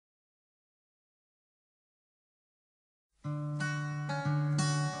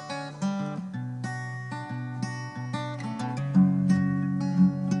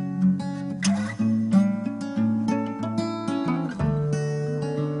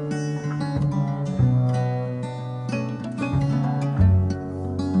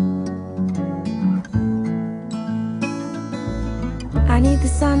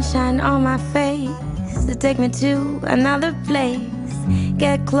sunshine on my face to take me to another place.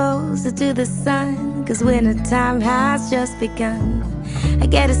 Get closer to the sun, 'cause winter time has just begun. I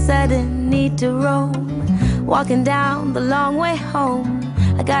get a sudden need to roam, walking down the long way home.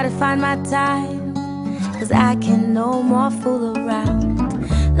 I gotta find my time, 'cause I can no more fool around.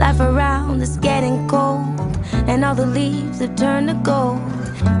 Life around is getting cold, and all the leaves have turned to gold.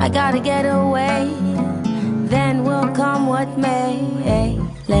 I gotta get away, then will come what may.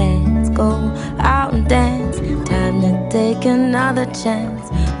 Let's go out and dance, time to take another chance.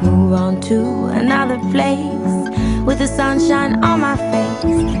 Move on to another place, with the sunshine on my face.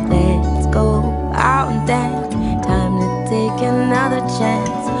 Let's go out and dance, time to take another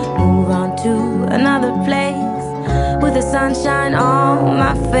chance. Move on to another place, with the sunshine on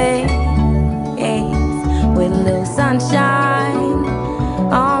my face. With a little sunshine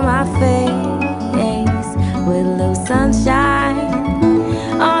on my face, with a little sunshine